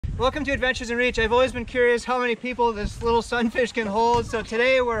Welcome to Adventures in Reach. I've always been curious how many people this little sunfish can hold, so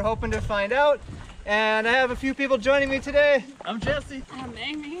today we're hoping to find out. And I have a few people joining me today. I'm Jesse. I'm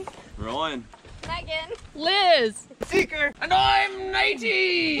Amy. Rowan. Megan. Liz. Seeker. And I'm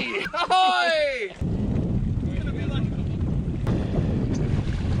Natey! Ahoy!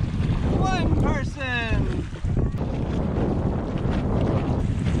 One person.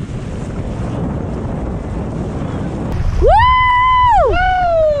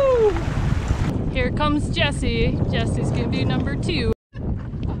 Here comes Jesse. Jesse's gonna do number 2.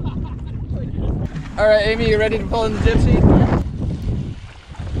 All right, Amy, you ready to pull in the gypsy?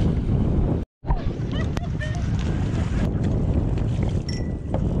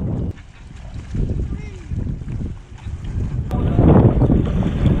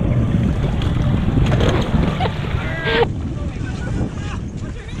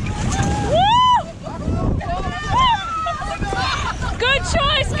 Good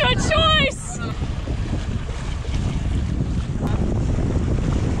choice, good choice.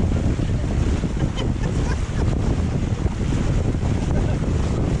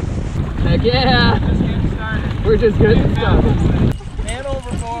 Heck yeah! Just getting started. We're just getting started. And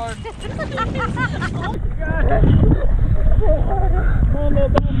overboard.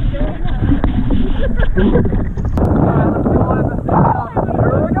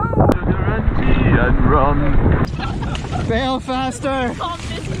 Fail faster!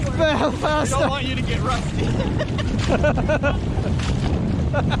 Fail faster! I don't want you to get rusty.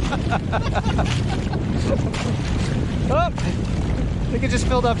 Oh, I think it just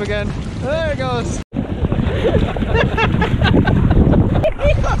filled up again. There it goes.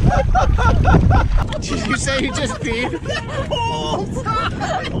 Did you say you just peed?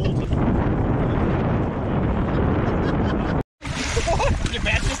 Your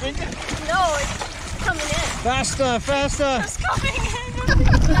batch is in? No, it's coming in. Faster, faster! It's coming in.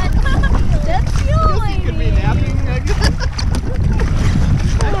 That's you, lady. Could be napping.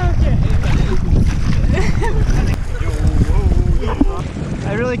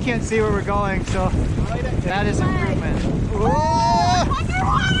 I really can't see where we're going, so that is improvement. Whoa!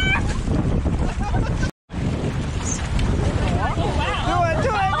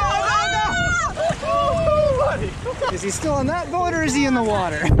 Is he still on that boat or is he in the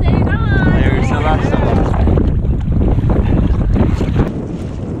water? Stay on. There's the last one.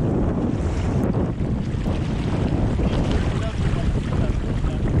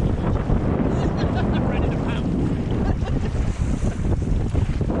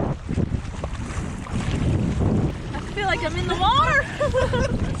 I feel like I'm in the water.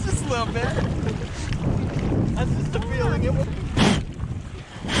 Just a little bit. That's just a feeling. It will.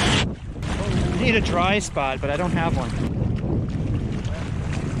 I need a dry spot, but I don't have one.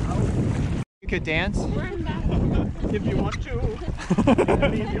 You could dance? If you want to.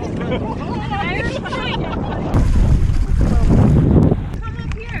 Irish behind you. Come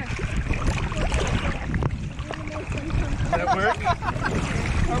up here. Does that work?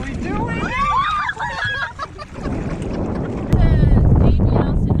 Are we doing it? Amy also knows that I see it.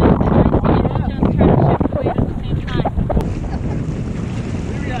 Just trying to shift weight at the same time.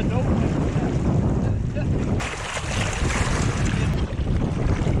 We got no.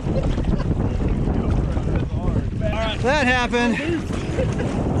 That happened.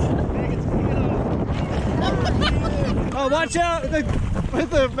 Oh, watch out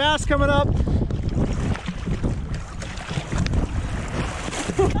with the mast coming up.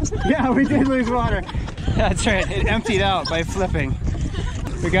 Yeah, we did lose water. That's right, it emptied out by flipping.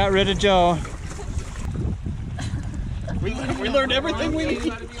 We got rid of Joe. We learned everything we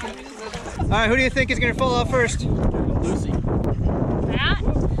need. All right, who do you think is gonna fall off first? Lucy. Matt.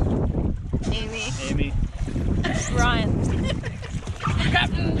 Amy. Amy. Ryan.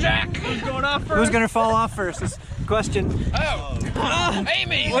 Captain Jack. Who's going off first? Who's gonna fall off first? This question. Oh.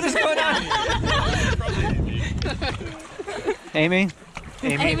 Amy. What is going on? Amy?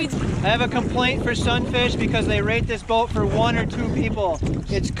 Amy. I have a complaint for Sunfish because they rate this boat for 1 or 2 people.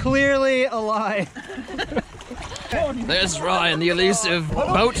 It's clearly a lie. There's Ryan, the elusive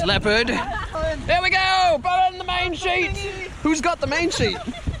boat leopard. Here we go! Put on the main sheet! Who's got the main sheet?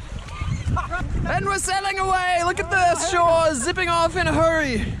 And we're sailing away! Look at this shore zipping off in a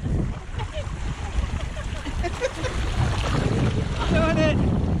hurry! Doing it.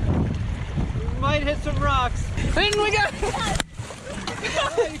 Might hit some rocks. In we go!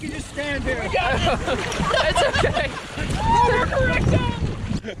 You can just stand here. It's okay!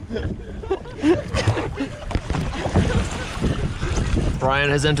 Brian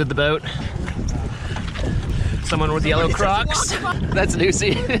has entered the boat. someone with yellow Crocs. That's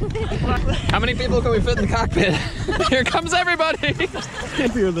Lucy. How many people can we fit in the cockpit? Here comes everybody.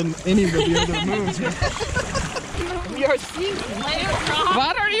 Heavier than anybody that moves. We are sinking.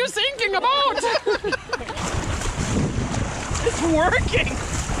 What are you thinking about? It's working.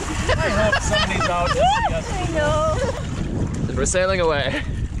 I hope somebody's out to see us. I know. And we're sailing away.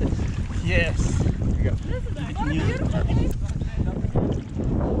 Yes. Here we go.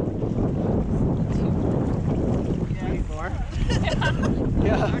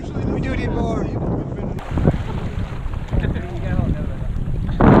 Yeah, we do need more.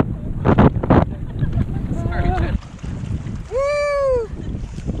 Woo!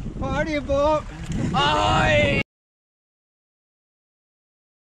 Party boat! Aye!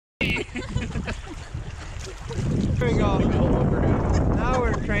 Here we go. Now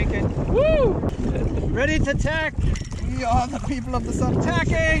we're cranking. Woo! Ready to tack. We are the people of the sun.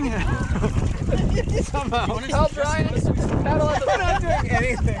 Tacking! Somehow. Help, Ryan. Paddle at the We're not doing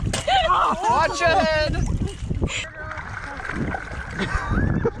anything. Watch ahead.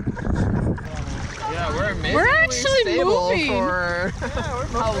 Yeah, we're amazingly We're actually stable moving. for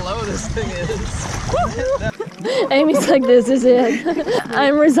how low this thing is. Amy's like, this is it.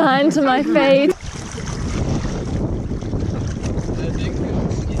 I'm resigned to my fate.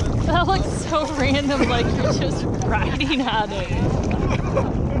 That looks so random, like you're just riding on it.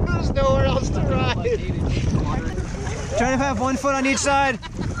 There's nowhere else to ride. Trying to have one foot on each side.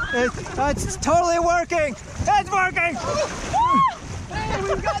 It's totally working. It's working. Hey,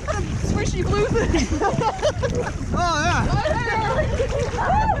 we've got the swishy blue thing. Oh yeah.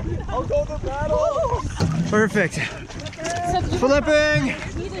 I'll go to battle. Perfect. Flipping.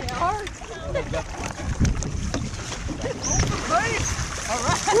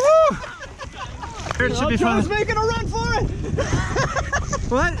 Woo! It should be fun. Making a run for it.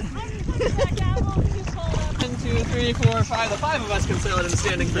 What? 1, 2, 3, 4, 5. The 5 of us can sail it in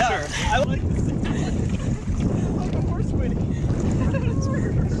standing for sure. I like this. Like a horse winning.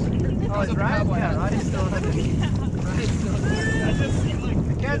 Oh, it's right? Yeah, Roddy's still underneath.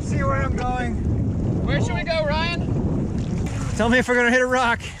 I can't see where I'm going. Where should we go, Ryan? Tell me if we're gonna hit a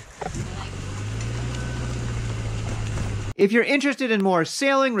rock. If you're interested in more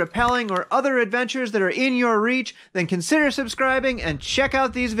sailing, rappelling, or other adventures that are in your reach, then consider subscribing and check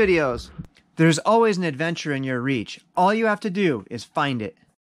out these videos. There's always an adventure in your reach. All you have to do is find it.